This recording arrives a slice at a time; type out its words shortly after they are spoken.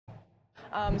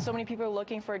So many people are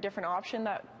looking for a different option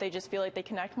that they just feel like they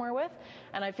connect more with,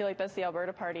 and I feel like that's the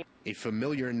Alberta Party. A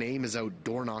familiar name is out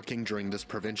door-knocking during this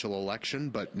provincial election,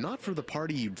 but not for the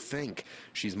party you'd think.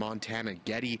 She's Montana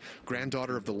Getty,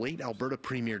 granddaughter of the late Alberta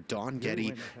Premier Don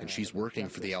Getty, and she's working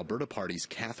for the Alberta Party's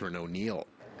Catherine O'Neill.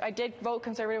 I did vote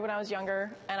Conservative when I was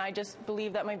younger, and I just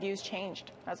believe that my views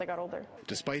changed as I got older.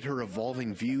 Despite her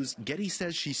evolving views, Getty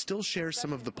says she still shares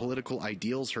some of the political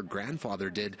ideals her grandfather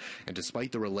did, and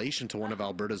despite the relation to one of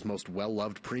Alberta's most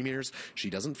well-loved premiers, she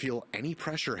doesn't feel any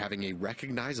pressure having a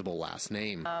recognizable last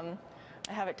name. I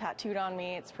have it tattooed on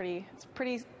me. It's pretty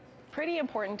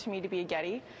important to me to be a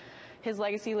Getty. His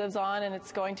legacy lives on, and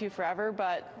it's going to forever,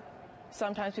 but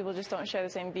sometimes people just don't share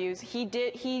the same views.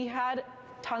 He had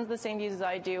tons of the same views as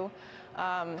I do,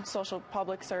 social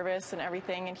public service and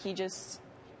everything, and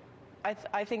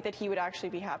I think that he would actually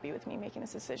be happy with me making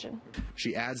this decision.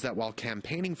 She adds that while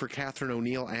campaigning for Catherine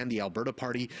O'Neill and the Alberta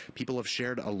Party, people have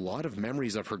shared a lot of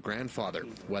memories of her grandfather,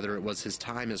 whether it was his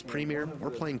time as premier or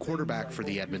playing quarterback for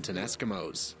the Edmonton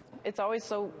Eskimos. It's always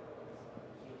so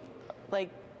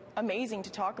amazing to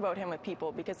talk about him with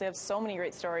people because they have so many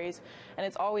great stories, and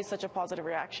it's always such a positive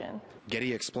reaction.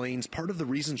 Getty explains part of the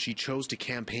reason she chose to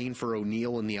campaign for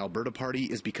O'Neill in the Alberta Party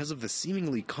is because of the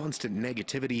seemingly constant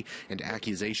negativity and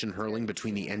accusation hurling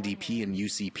between the NDP and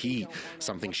UCP,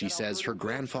 something she says her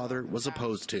grandfather was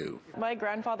opposed to. My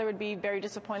grandfather would be very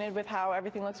disappointed with how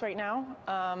everything looks right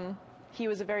now. He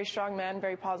was a very strong man,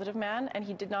 very positive man, and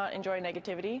he did not enjoy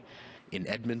negativity. In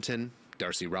Edmonton,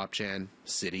 Darcy Ropchan,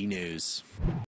 City News.